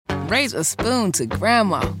raise a spoon to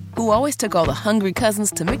Grandma, who always took all the hungry cousins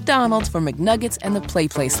to McDonald's for McNuggets and the Play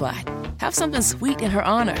Slide. Have something sweet in her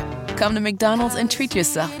honor. Come to McDonald's and treat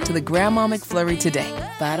yourself to the Grandma McFlurry today.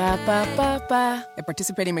 Ba-da-ba-ba-ba. At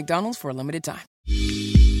participating McDonald's for a limited time.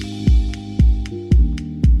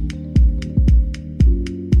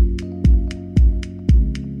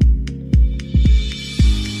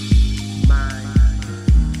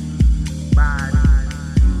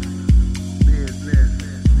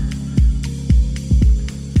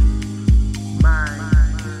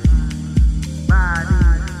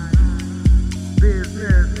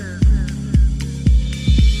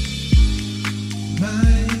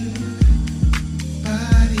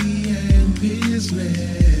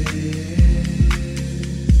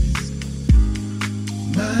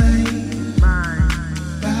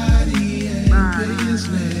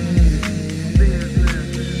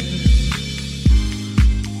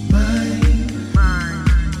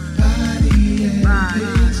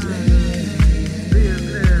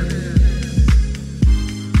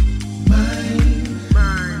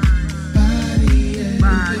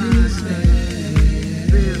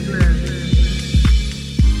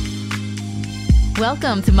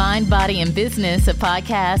 Welcome to Mind, Body, and Business, a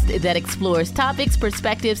podcast that explores topics,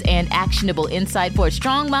 perspectives, and actionable insight for a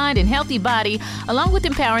strong mind and healthy body, along with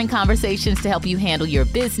empowering conversations to help you handle your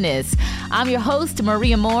business. I'm your host,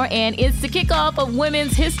 Maria Moore, and it's the kickoff of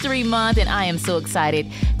Women's History Month, and I am so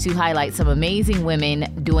excited to highlight some amazing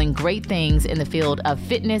women doing great things in the field of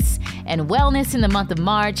fitness and wellness in the month of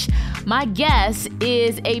March. My guest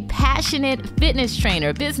is a passionate fitness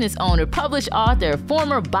trainer, business owner, published author,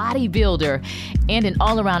 former bodybuilder, and an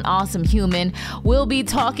all-around awesome human. We'll be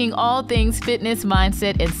talking all things fitness,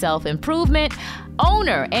 mindset, and self-improvement.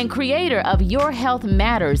 Owner and creator of Your Health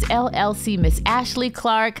Matters, LLC, Miss Ashley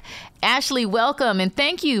Clarke. Ashley, welcome, and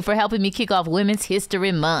thank you for helping me kick off Women's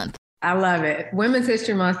History Month. I love it. Women's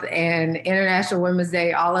History Month and International Women's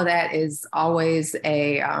Day, all of that is always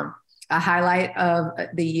a highlight of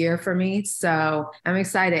the year for me. So I'm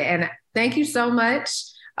excited. And thank you so much.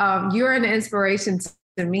 You're an inspiration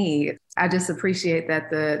to me. I just appreciate that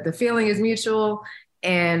the feeling is mutual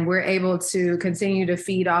and we're able to continue to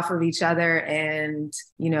feed off of each other and,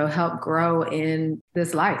 help grow in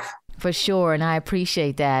this life. For sure, and I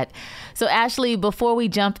appreciate that. So Ashley, before we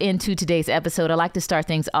jump into today's episode, I'd like to start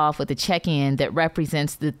things off with a check-in that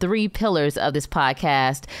represents the three pillars of this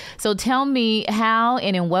podcast. So tell me, how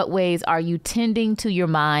and in what ways are you tending to your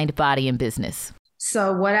mind, body, and business?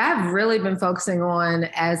 So what I've really been focusing on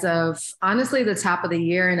as of honestly the top of the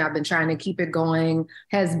year, and I've been trying to keep it going,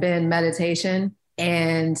 has been meditation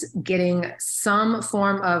and getting some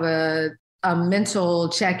form of a mental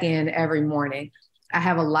check-in every morning. I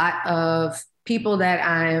have a lot of people that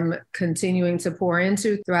I'm continuing to pour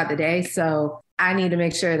into throughout the day. So I need to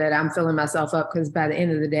make sure that I'm filling myself up because by the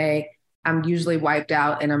end of the day, I'm usually wiped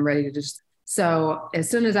out and I'm ready to just. So as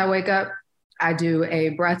soon as I wake up, I do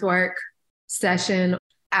a breathwork session.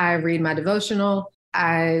 I read my devotional.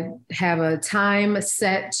 I have a time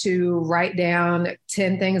set to write down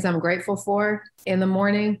 10 things I'm grateful for in the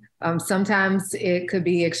morning. Sometimes it could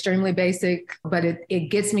be extremely basic, but it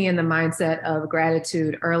gets me in the mindset of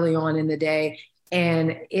gratitude early on in the day.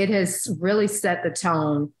 And it has really set the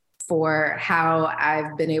tone for how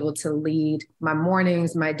I've been able to lead my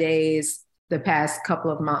mornings, my days, the past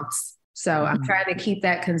couple of months. So I'm trying to keep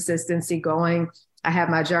that consistency going. I have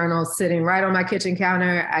my journal sitting right on my kitchen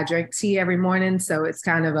counter. I drink tea every morning. So it's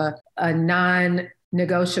kind of a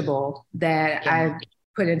non-negotiable that I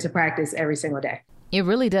put into practice every single day. It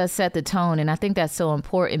really does set the tone. And I think that's so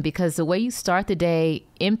important because the way you start the day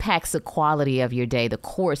impacts the quality of your day, the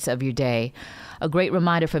course of your day. A great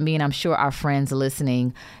reminder for me, and I'm sure our friends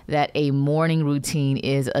listening, that a morning routine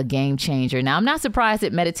is a game changer. Now, I'm not surprised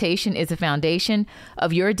that meditation is the foundation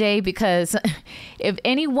of your day because if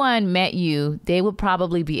anyone met you, they would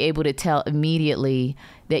probably be able to tell immediately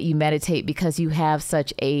that you meditate because you have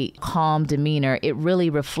such a calm demeanor. It really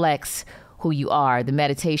reflects who you are, the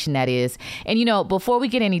meditation that is. And, before we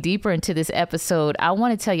get any deeper into this episode, I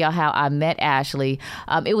want to tell y'all how I met Ashley.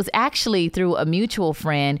 It was actually through a mutual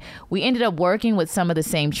friend. We ended up working with some of the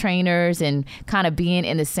same trainers and kind of being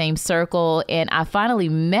in the same circle. And I finally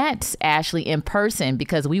met Ashley in person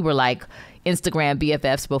because we were like Instagram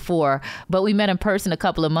BFFs before, but we met in person a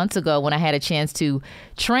couple of months ago when I had a chance to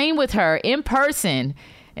train with her in person.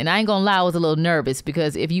 And I ain't gonna lie, I was a little nervous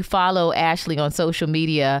because if you follow Ashley on social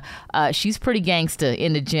media, she's pretty gangsta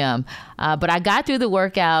in the gym. But I got through the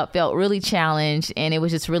workout, felt really challenged, and it was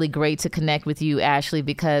just really great to connect with you, Ashley,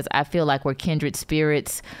 because I feel like we're kindred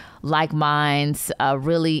spirits like minds,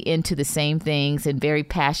 really into the same things and very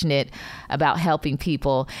passionate about helping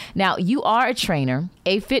people. Now, you are a trainer,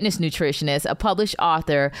 a fitness nutritionist, a published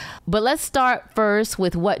author, but let's start first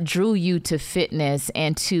with what drew you to fitness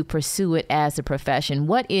and to pursue it as a profession.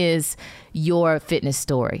 What is your fitness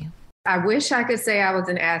story? I wish I could say I was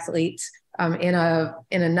an athlete. In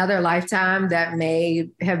another lifetime, that may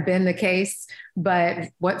have been the case. But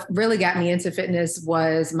what really got me into fitness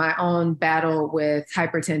was my own battle with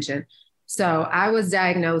hypertension. So I was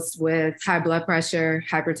diagnosed with high blood pressure,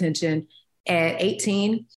 hypertension at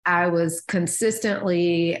 18. I was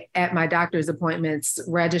consistently at my doctor's appointments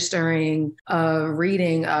registering a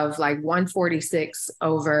reading of like 146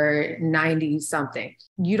 over 90 something.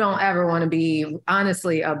 You don't ever want to be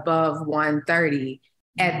honestly above 130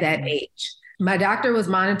 at that age. My doctor was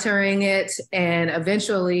monitoring it, and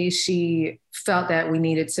eventually she felt that we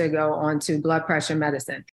needed to go on to blood pressure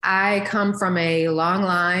medicine. I come from a long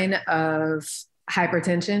line of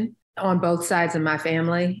hypertension on both sides of my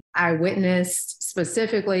family. I witnessed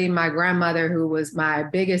specifically my grandmother, who was my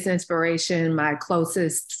biggest inspiration, my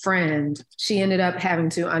closest friend. She ended up having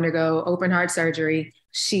to undergo open heart surgery.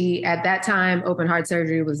 At that time, open heart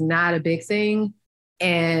surgery was not a big thing,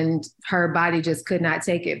 and her body just could not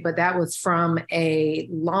take it. But that was from a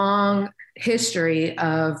long history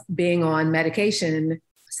of being on medication.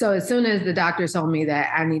 So as soon as the doctor told me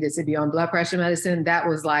that I needed to be on blood pressure medicine, that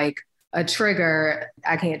was like a trigger.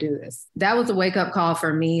 I can't do this. That was a wake up call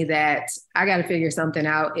for me that I got to figure something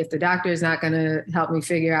out. If the doctor is not going to help me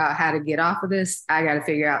figure out how to get off of this, I got to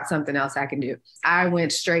figure out something else I can do. I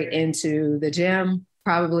went straight into the gym,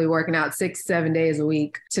 probably working out 6-7 days a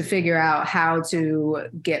week to figure out how to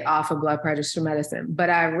get off of blood pressure medicine. But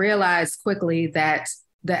I realized quickly that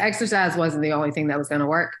the exercise wasn't the only thing that was going to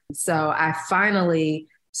work. So I finally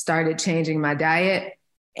started changing my diet.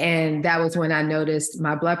 And that was when I noticed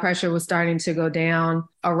my blood pressure was starting to go down.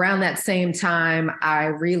 Around that same time, I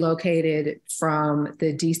relocated from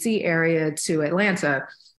the DC area to Atlanta.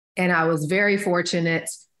 And I was very fortunate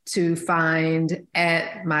to find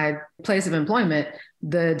at my place of employment,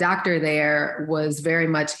 the doctor there was very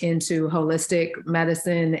much into holistic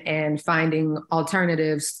medicine and finding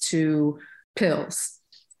alternatives to pills.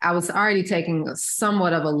 I was already taking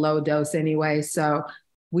somewhat of a low dose anyway, so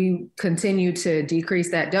we continued to decrease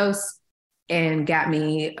that dose and got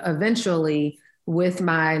me eventually, with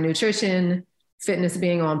my nutrition, fitness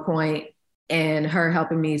being on point, and her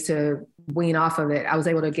helping me to wean off of it, I was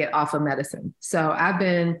able to get off of medicine. So I've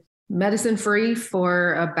been medicine free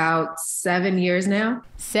for about 7 years now.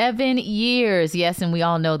 7 years. Yes. And we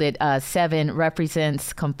all know that 7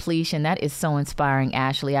 represents completion. That is so inspiring,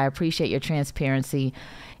 Ashley. I appreciate your transparency.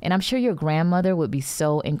 And I'm sure your grandmother would be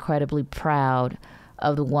so incredibly proud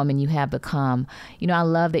of the woman you have become. You know, I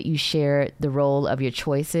love that you shared the role of your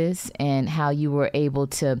choices and how you were able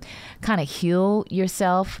to kind of heal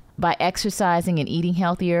yourself by exercising and eating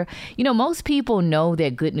healthier. You know, most people know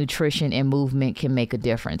that good nutrition and movement can make a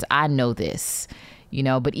difference. I know this. You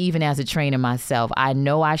know, but even as a trainer myself, I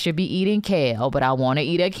know I should be eating kale, but I want to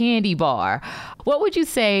eat a candy bar. What would you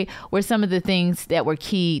say were some of the things that were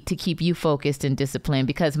key to keep you focused and disciplined?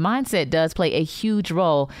 Because mindset does play a huge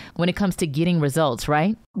role when it comes to getting results,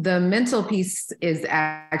 right? The mental piece is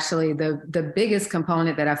actually the biggest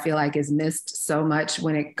component that I feel like is missed so much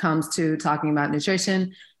when it comes to talking about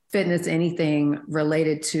nutrition, fitness, anything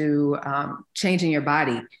related to changing your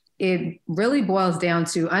body. It really boils down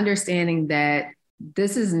to understanding that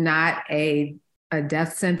this is not a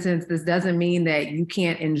death sentence. This doesn't mean that you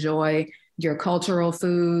can't enjoy your cultural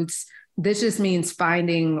foods. This just means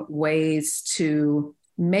finding ways to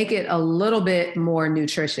make it a little bit more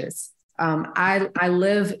nutritious. I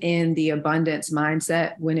live in the abundance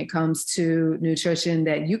mindset when it comes to nutrition,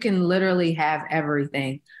 that you can literally have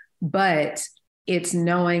everything, but it's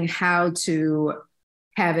knowing how to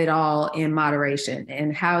have it all in moderation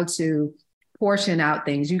and how to portion out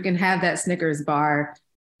things. You can have that Snickers bar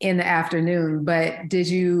in the afternoon, but did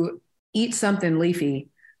you eat something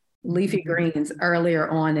leafy greens earlier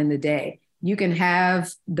on in the day? You can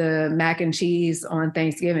have the mac and cheese on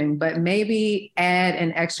Thanksgiving, but maybe add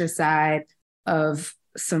an extra side of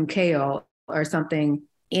some kale or something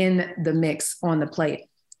in the mix on the plate.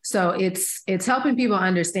 So it's helping people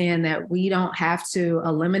understand that we don't have to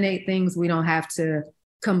eliminate things. We don't have to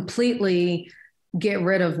completely get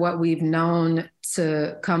rid of what we've known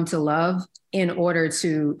to come to love in order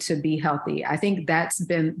to be healthy. I think that's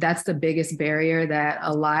the biggest barrier that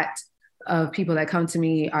a lot of people that come to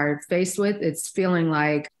me are faced with. It's feeling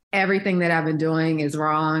like everything that I've been doing is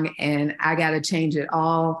wrong and I got to change it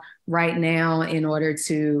all right now in order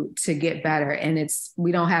to get better. And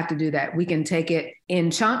we don't have to do that. We can take it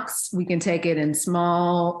in chunks. We can take it in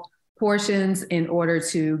small portions in order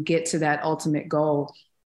to get to that ultimate goal.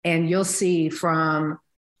 And you'll see from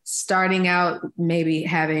starting out, maybe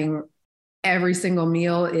having every single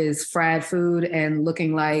meal is fried food and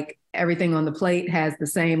looking like everything on the plate has the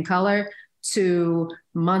same color, to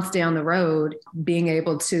months down the road, being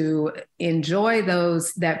able to enjoy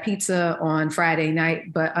that pizza on Friday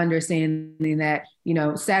night, but understanding that,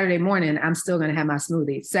 Saturday morning, I'm still going to have my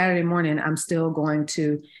smoothie. Saturday morning, I'm still going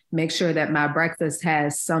to make sure that my breakfast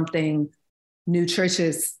has something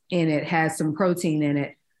nutritious in it, has some protein in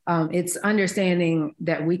it. It's understanding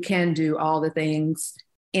that we can do all the things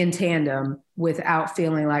in tandem without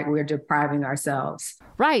feeling like we're depriving ourselves.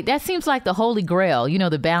 Right. That seems like the holy grail,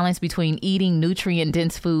 the balance between eating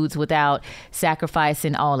nutrient-dense foods without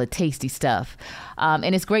sacrificing all the tasty stuff.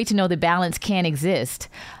 And it's great to know the balance can exist.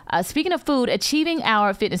 Speaking of food, achieving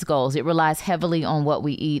our fitness goals, it relies heavily on what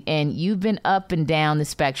we eat. And you've been up and down the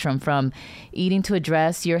spectrum, from eating to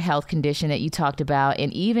address your health condition that you talked about,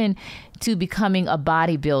 and even to becoming a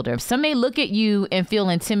bodybuilder. Some may look at you and feel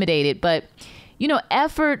intimidated, but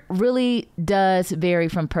effort really does vary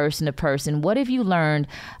from person to person. What have you learned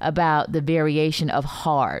about the variation of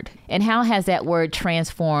hard, and how has that word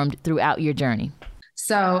transformed throughout your journey?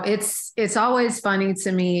 So it's always funny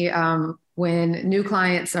to me when new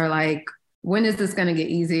clients are like, when is this going to get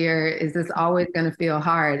easier? Is this always going to feel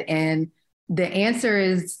hard? And the answer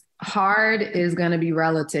is, hard is going to be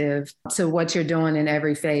relative to what you're doing in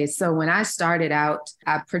every phase. So when I started out,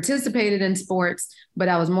 I participated in sports, but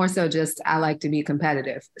I was more so just, I like to be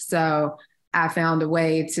competitive. So I found a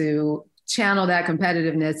way to channel that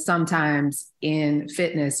competitiveness sometimes in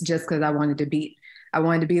fitness, just because I wanted to be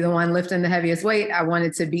the one lifting the heaviest weight. I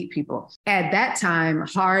wanted to beat people. At that time,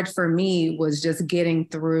 hard for me was just getting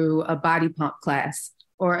through a body pump class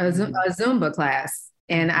or a Zumba class.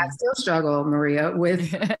 And I still struggle, Maria,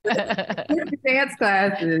 with dance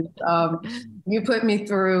classes. You put me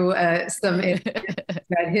through that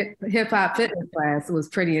hip hop fitness class was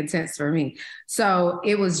pretty intense for me. So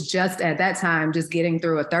it was just at that time, just getting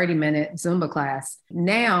through a 30-minute Zumba class.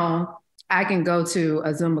 Now I can go to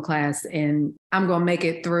a Zumba class and I'm going to make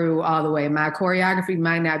it through all the way. My choreography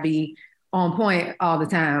might not be on point all the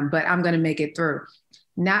time, but I'm going to make it through.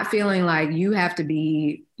 Not feeling like you have to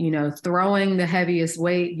be, throwing the heaviest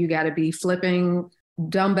weight. You got to be flipping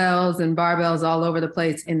dumbbells and barbells all over the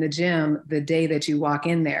place in the gym the day that you walk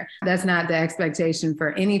in there. That's not the expectation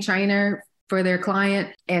for any trainer for their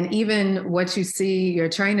client. And even what you see your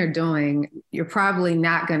trainer doing, you're probably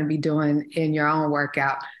not going to be doing in your own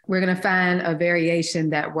workout. We're going to find a variation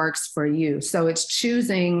that works for you. So it's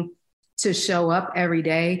choosing to show up every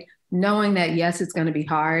day, knowing that, yes, it's going to be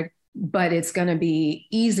hard, but it's going to be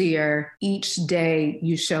easier each day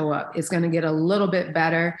you show up. It's going to get a little bit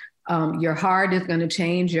better. Your hard is going to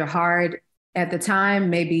change. Your hard at the time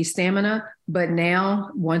may be stamina, but now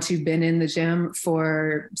once you've been in the gym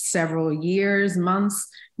for several years, months,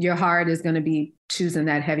 your hard is going to be choosing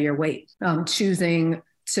that heavier weight, choosing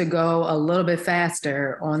to go a little bit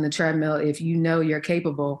faster on the treadmill if you know you're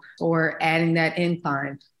capable, or adding that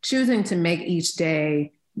incline, choosing to make each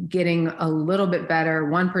day getting a little bit better,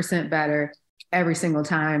 1% better every single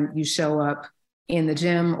time you show up in the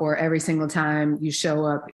gym, or every single time you show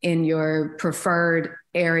up in your preferred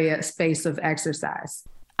space of exercise.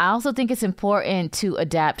 I also think it's important to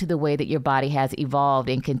adapt to the way that your body has evolved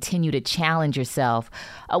and continue to challenge yourself.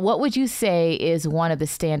 What would you say is one of the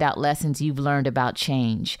standout lessons you've learned about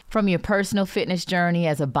change, from your personal fitness journey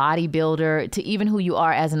as a bodybuilder to even who you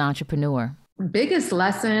are as an entrepreneur? Biggest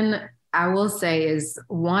lesson I will say is,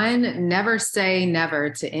 one, never say never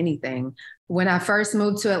to anything. When I first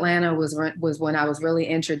moved to Atlanta was when I was really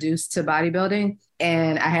introduced to bodybuilding,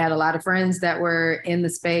 and I had a lot of friends that were in the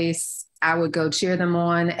space. I would go cheer them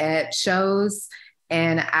on at shows,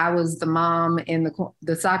 and I was the mom in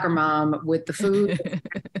the soccer mom with the food,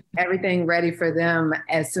 everything ready for them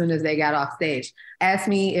as soon as they got off stage. Asked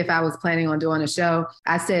me if I was planning on doing a show.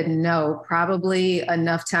 I said no, probably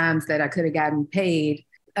enough times that I could have gotten paid.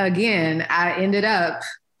 Again, I ended up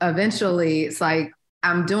eventually, it's like,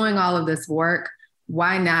 I'm doing all of this work.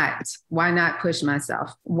 Why not? Why not push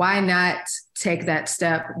myself? Why not take that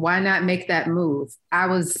step? Why not make that move? I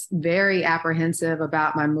was very apprehensive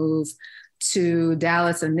about my move to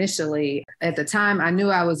Dallas initially. At the time, I knew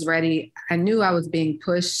I was ready. I knew I was being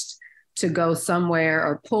pushed to go somewhere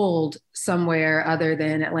or pulled somewhere other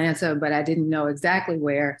than Atlanta, but I didn't know exactly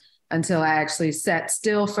where until I actually sat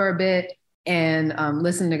still for a bit and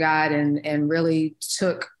listened to God and really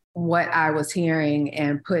took what I was hearing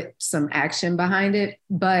and put some action behind it.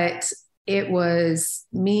 But it was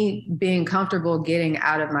me being comfortable getting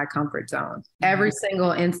out of my comfort zone. Every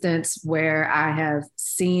single instance where I have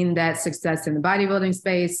seen that success in the bodybuilding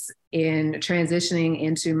space, in transitioning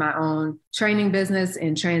into my own training business,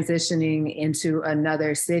 and transitioning into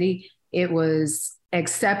another city, it was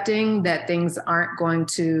accepting that things aren't going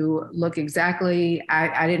to look exactly,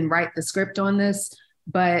 I didn't write the script on this,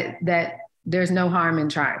 but that there's no harm in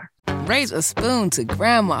trying. Raise a spoon to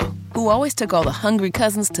Grandma, who always took all the hungry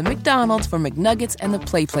cousins to McDonald's for McNuggets and the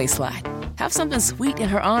Play Slide. Have something sweet in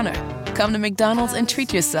her honor. Come to McDonald's and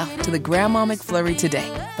treat yourself to the Grandma McFlurry today.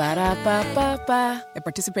 Ba-da-ba-ba-ba. At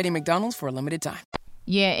participating McDonald's for a limited time.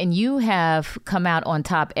 Yeah, and you have come out on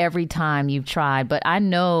top every time you've tried, but I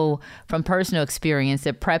know from personal experience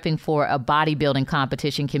that prepping for a bodybuilding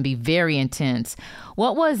competition can be very intense.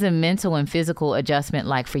 What was the mental and physical adjustment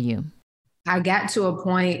like for you? I got to a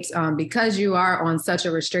point, because you are on such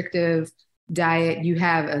a restrictive diet, you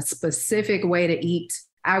have a specific way to eat.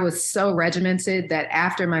 I was so regimented that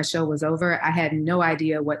after my show was over, I had no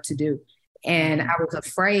idea what to do. And I was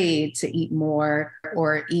afraid to eat more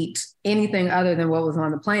or eat anything other than what was on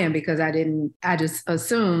the plan, because I just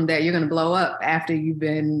assumed that you're going to blow up after you've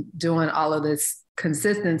been doing all of this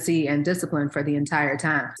consistency and discipline for the entire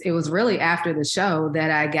time. It was really after the show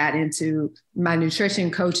that I got into my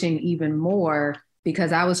nutrition coaching even more,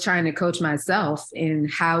 because I was trying to coach myself in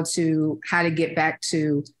how to get back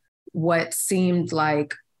to what seemed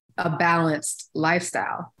like a balanced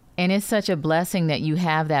lifestyle. And it's such a blessing that you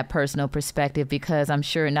have that personal perspective, because I'm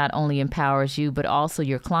sure it not only empowers you, but also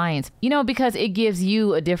your clients, because it gives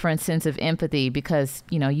you a different sense of empathy because,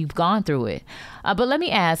 you've gone through it. But let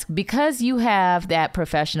me ask, because you have that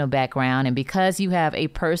professional background and because you have a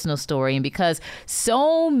personal story and because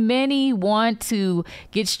so many want to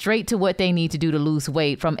get straight to what they need to do to lose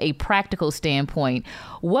weight from a practical standpoint,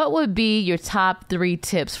 what would be your top 3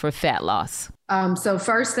 tips for fat loss? So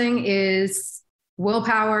first thing is,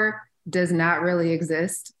 willpower does not really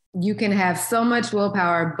exist. You can have so much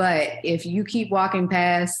willpower, but if you keep walking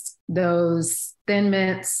past those Thin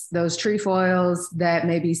Mints, those trefoils that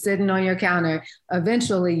may be sitting on your counter,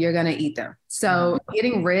 eventually you're going to eat them. So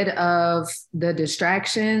getting rid of the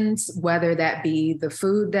distractions, whether that be the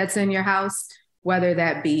food that's in your house, whether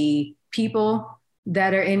that be people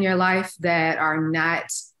that are in your life that are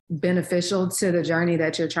not beneficial to the journey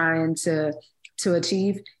that you're trying to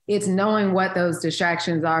achieve. It's knowing what those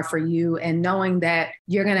distractions are for you and knowing that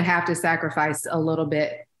you're going to have to sacrifice a little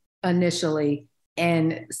bit initially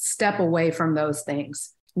and step away from those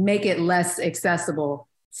things. Make it less accessible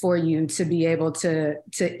for you to be able to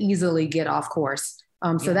easily get off course.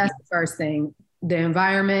 So that's the first thing, the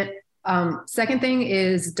environment. Second thing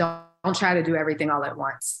is don't try to do everything all at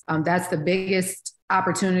once. That's the biggest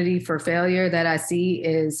opportunity for failure that I see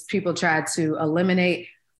is people try to eliminate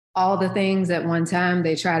all the things at one time.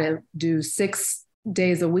 They try to do 6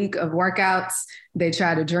 days a week of workouts. They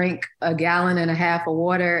try to drink 1.5 gallons of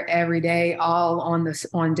water every day, all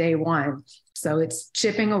on day one. So it's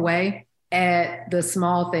chipping away at the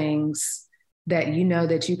small things that you know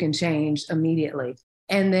that you can change immediately.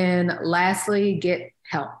 And then lastly, get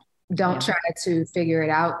help. Don't try to figure it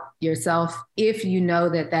out yourself. If you know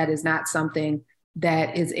that that is not something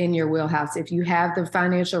that is in your wheelhouse, if you have the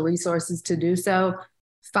financial resources to do so,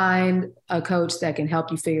 find a coach that can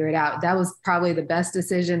help you figure it out. That was probably the best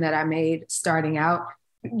decision that I made starting out.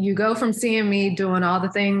 You go from seeing me doing all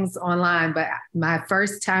the things online, but my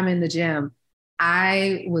first time in the gym,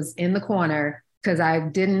 I was in the corner because I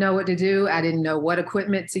didn't know what to do. I didn't know what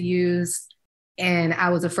equipment to use. And I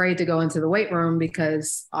was afraid to go into the weight room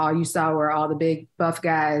because all you saw were all the big buff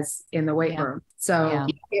guys in the weight room. So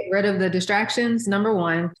get rid of the distractions, number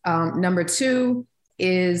one. Number two,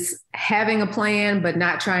 is having a plan, but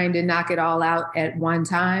not trying to knock it all out at one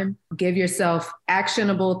time. Give yourself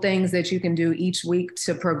actionable things that you can do each week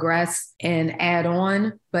to progress and add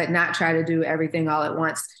on, but not try to do everything all at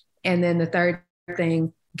once. And then the third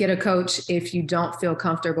thing, get a coach if you don't feel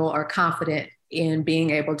comfortable or confident in being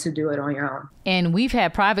able to do it on your own. And we've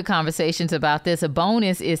had private conversations about this. A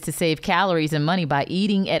bonus is to save calories and money by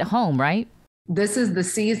eating at home, right? This is the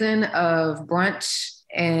season of brunch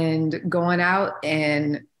and going out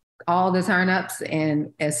and all the turnups.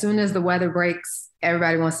 And as soon as the weather breaks,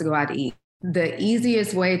 everybody wants to go out to eat. The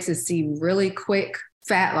easiest way to see really quick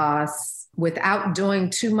fat loss without doing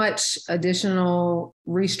too much additional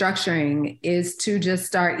restructuring is to just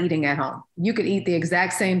start eating at home. You could eat the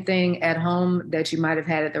exact same thing at home that you might have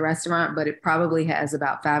had at the restaurant, but it probably has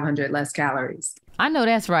about 500 less calories. I know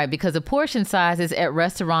that's right, because the portion sizes at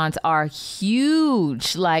restaurants are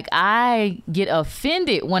huge. Like, I get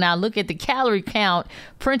offended when I look at the calorie count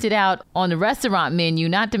printed out on the restaurant menu,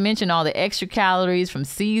 not to mention all the extra calories from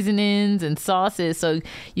seasonings and sauces. So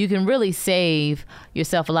you can really save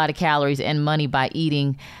yourself a lot of calories and money by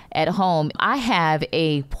eating at home. I have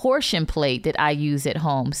a portion plate that I use at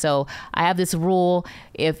home. So I have this rule: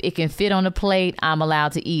 if it can fit on a plate, I'm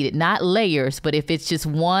allowed to eat it. Not layers, but if it's just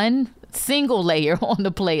one single layer on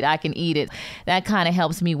the plate, I can eat it. That kind of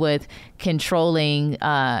helps me with controlling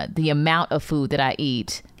the amount of food that I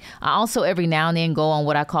eat. I also every now and then go on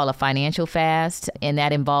what I call a financial fast, and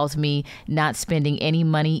that involves me not spending any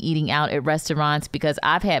money eating out at restaurants, because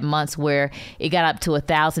I've had months where it got up to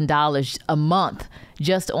 $1,000 a month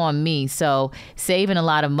just on me. So saving a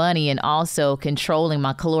lot of money and also controlling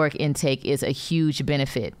my caloric intake is a huge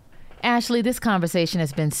benefit. Ashley, this conversation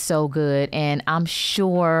has been so good, and I'm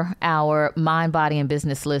sure our Mind, Body, and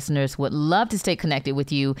Business listeners would love to stay connected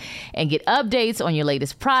with you and get updates on your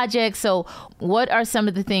latest projects. So what are some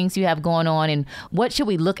of the things you have going on, and what should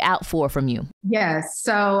we look out for from you? Yes.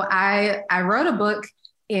 So I wrote a book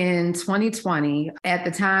in 2020. At the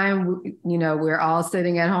time, we're all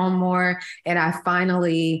sitting at home more, and I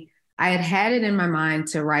had it in my mind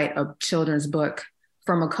to write a children's book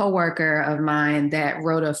from a coworker of mine that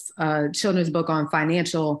wrote a children's book on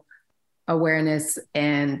financial awareness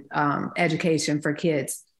and education for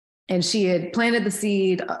kids. And she had planted the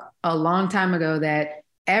seed a long time ago that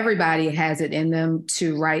everybody has it in them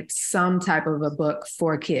to write some type of a book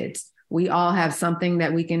for kids. We all have something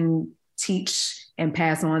that we can teach and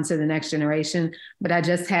pass on to the next generation, but I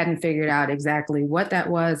just hadn't figured out exactly what that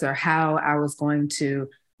was or how I was going to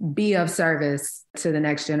be of service to the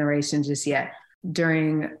next generation just yet.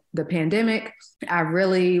 During the pandemic, I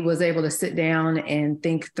really was able to sit down and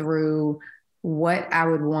think through what I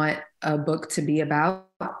would want a book to be about.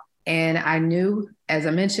 And I knew, as I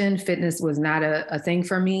mentioned, fitness was not a thing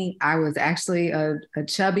for me. I was actually a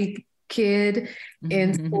chubby kid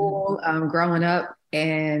in school growing up,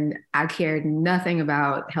 and I cared nothing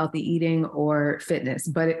about healthy eating or fitness,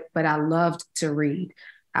 but I loved to read.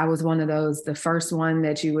 I was one of those, the first one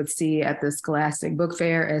that you would see at the Scholastic Book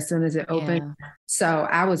Fair as soon as it opened. Yeah. So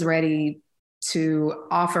I was ready to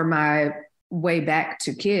offer my way back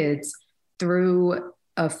to kids through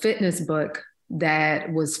a fitness book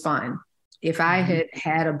that was fun. If I had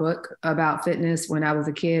had a book about fitness when I was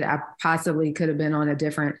a kid, I possibly could have been on a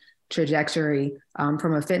different trajectory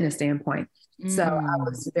from a fitness standpoint. So I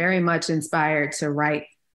was very much inspired to write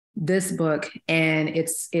this book, and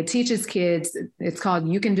it teaches kids. It's called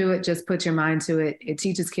You Can Do It, Just Put Your Mind to It. It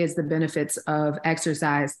teaches kids the benefits of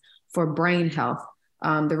exercise for brain health.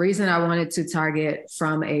 The reason I wanted to target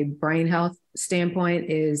from a brain health standpoint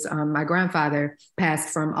is my grandfather passed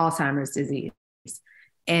from Alzheimer's disease.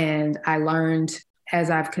 And I learned, as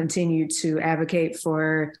I've continued to advocate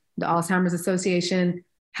for the Alzheimer's Association,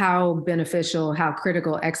 how beneficial, how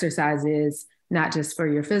critical exercise is, not just for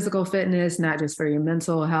your physical fitness, not just for your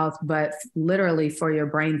mental health, but literally for your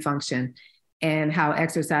brain function, and how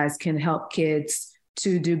exercise can help kids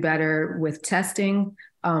to do better with testing,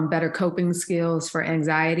 better coping skills for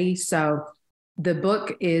anxiety. So the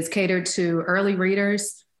book is catered to early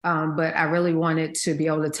readers, but I really wanted to be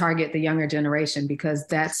able to target the younger generation, because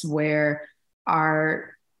that's where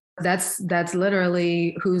that's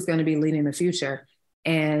literally who's going to be leading the future.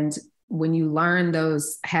 And when you learn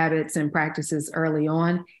those habits and practices early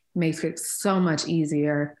on, it makes it so much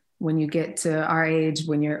easier when you get to our age,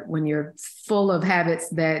 when you're full of habits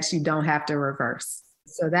that you don't have to reverse.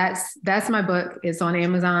 So that's my book. It's on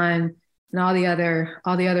Amazon and all the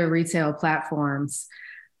other retail platforms.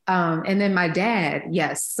 And then my dad,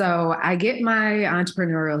 yes. So I get my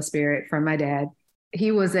entrepreneurial spirit from my dad.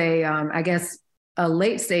 He was I guess a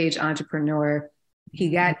late stage entrepreneur. He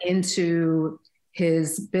got into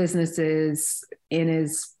his businesses in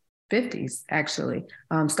his 50s, actually.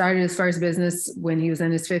 Started his first business when he was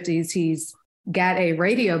in his 50s. He's got a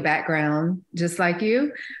radio background, just like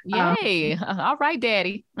you. Yay. All right,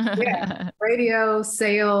 Daddy. Yeah, radio,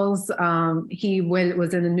 sales. He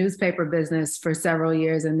was in the newspaper business for several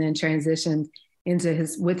years and then transitioned into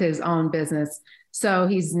his own business. So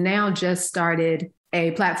he's now just started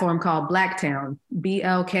a platform called Blacktown,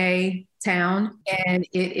 BLK Town, and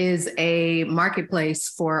it is a marketplace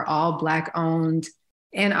for all Black owned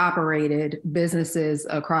and operated businesses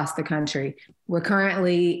across the country. We're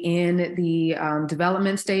currently in the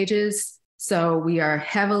development stages, so we are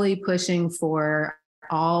heavily pushing for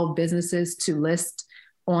all businesses to list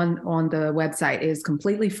on the website. It is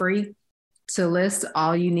completely free to list.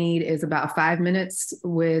 All you need is about 5 minutes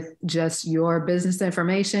with just your business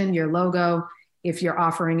information, your logo, if you're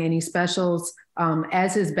offering any specials.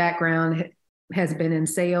 As his background has been in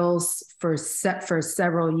sales for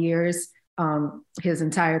several years, his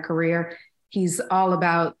entire career, he's all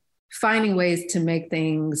about finding ways to make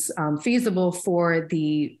things feasible for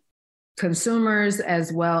the consumers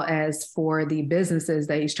as well as for the businesses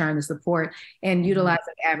that he's trying to support, and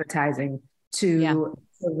utilizing advertising to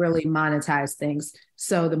really monetize things.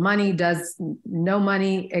 So no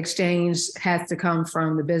money exchange has to come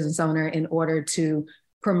from the business owner in order to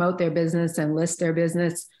promote their business and list their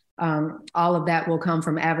business. All of that will come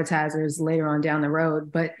from advertisers later on down the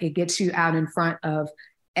road, but it gets you out in front of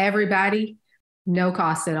everybody, no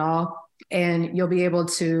cost at all. And you'll be able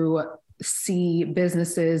to see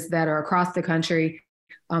businesses that are across the country,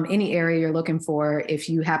 any area you're looking for. If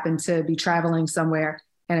you happen to be traveling somewhere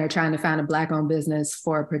and are trying to find a Black-owned business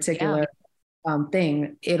for a particular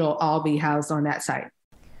thing, it'll all be housed on that site.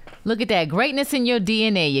 Look at that. Greatness in your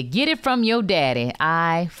DNA. You get it from your daddy.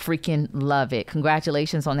 I freaking love it.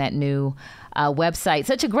 Congratulations on that new website.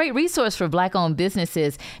 Such a great resource for Black-owned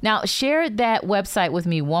businesses. Now, share that website with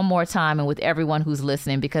me one more time and with everyone who's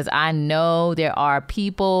listening, because I know there are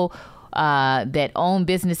people that own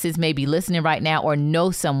businesses maybe listening right now or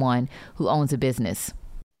know someone who owns a business.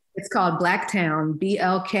 It's called Blacktown,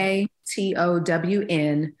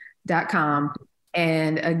 BLKTOWN.com.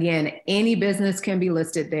 And again, any business can be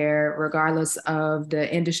listed there, regardless of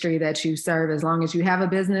the industry that you serve, as long as you have a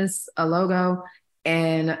business, a logo,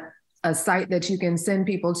 and a site that you can send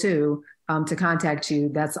people to contact you.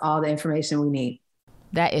 That's all the information we need.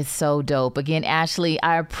 That is so dope. Again, Ashley,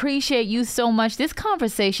 I appreciate you so much. This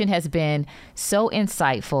conversation has been so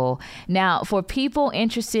insightful. Now, for people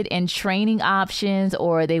interested in training options,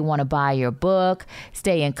 or they want to buy your book,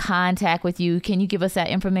 stay in contact with you, can you give us that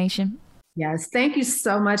information? Yes. Thank you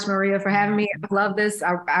so much, Maria, for having me. I love this.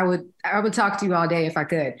 I would talk to you all day if I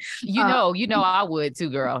could. You know, I would too,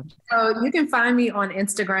 girl. So you can find me on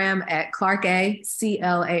Instagram at Clarke,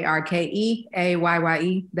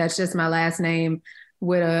 CLARKEAYYE. That's just my last name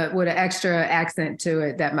with an extra accent to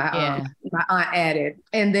it that my aunt added.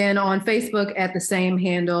 And then on Facebook at the same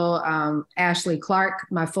handle, Ashley Clarke,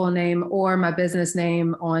 my full name, or my business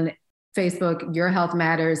name on Facebook, Your Health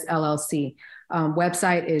Matters LLC.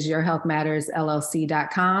 Website is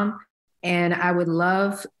yourhealthmattersllc.com. And I would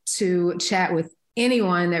love to chat with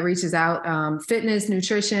anyone that reaches out, fitness,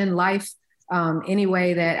 nutrition, life, any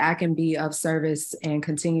way that I can be of service and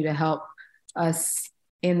continue to help us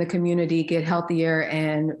in the community get healthier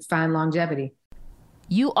and find longevity.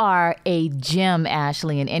 You are a gem,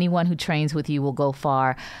 Ashley, and anyone who trains with you will go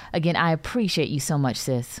far. Again, I appreciate you so much,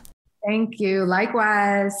 sis. Thank you.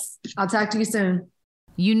 Likewise. I'll talk to you soon.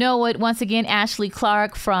 You know it. Once again, Ashley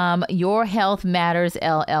Clarke from Your Health Matters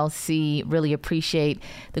LLC. Really appreciate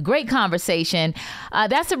the great conversation.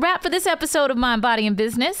 That's a wrap for this episode of Mind, Body, and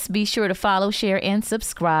Business. Be sure to follow, share, and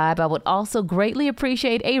subscribe. I would also greatly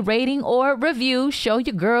appreciate a rating or review. Show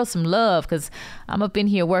your girl some love, because I'm up in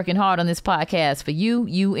here working hard on this podcast for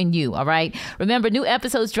you, and you. All right. Remember, new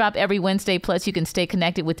episodes drop every Wednesday. Plus, you can stay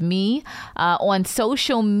connected with me on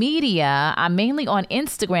social media. I'm mainly on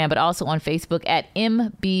Instagram, but also on Facebook at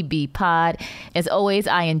MBB Pod. As always,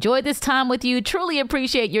 I enjoyed this time with you. Truly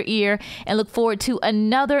appreciate your ear and look forward to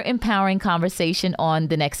another empowering conversation on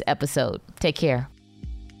the next episode. Take care.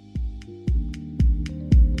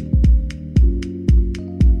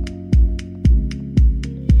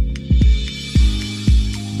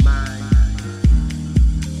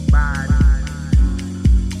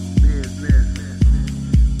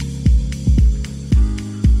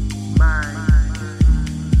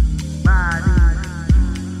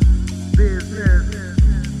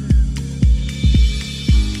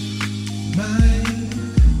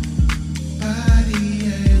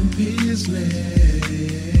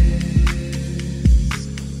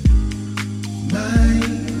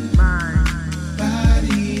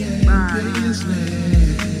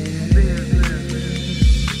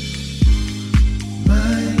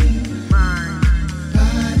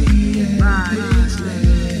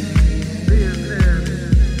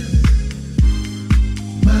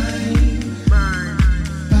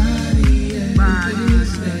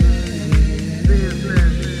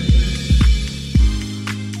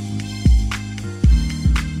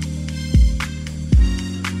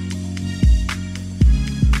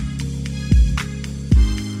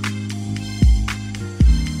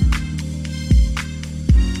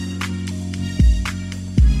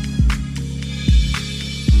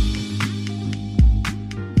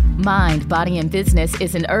 Mind, Body, and Business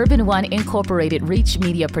is an Urban One Incorporated Reach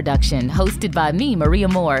Media production, hosted by me, Maria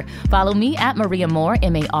Moore. Follow me at Maria Moore,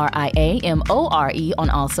 MariaMore, on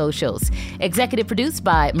all socials. Executive produced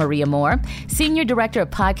by Maria Moore. Senior Director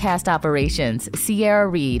of Podcast Operations, Sierra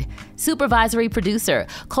Reed. Supervisory Producer,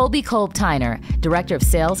 Colby Kolb-Tyner. Director of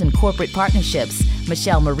Sales and Corporate Partnerships,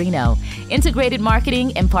 Michelle Marino. Integrated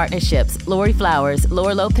Marketing and Partnerships, Lori Flowers,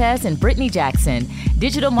 Laura Lopez, and Brittany Jackson.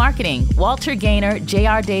 Digital Marketing, Walter Gaynor,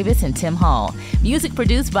 J.R. Davis, and Tim Hall. Music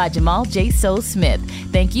produced by Jamal J. Soul Smith.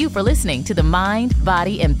 Thank you for listening to the Mind,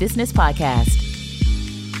 Body, and Business Podcast.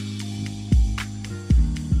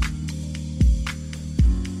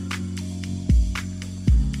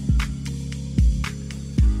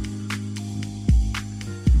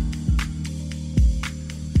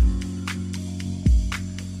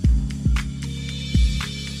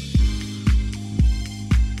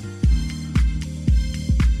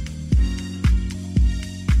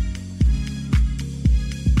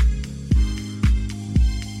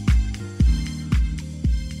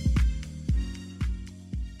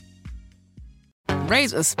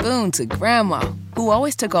 Raise a spoon to Grandma, who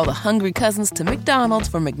always took all the hungry cousins to McDonald's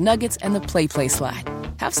for McNuggets and the Play Slide.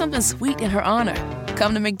 Have something sweet in her honor.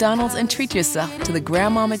 Come to McDonald's and treat yourself to the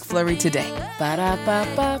Grandma McFlurry today.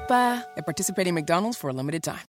 Ba-da-ba-ba-ba. At participating McDonald's for a limited time.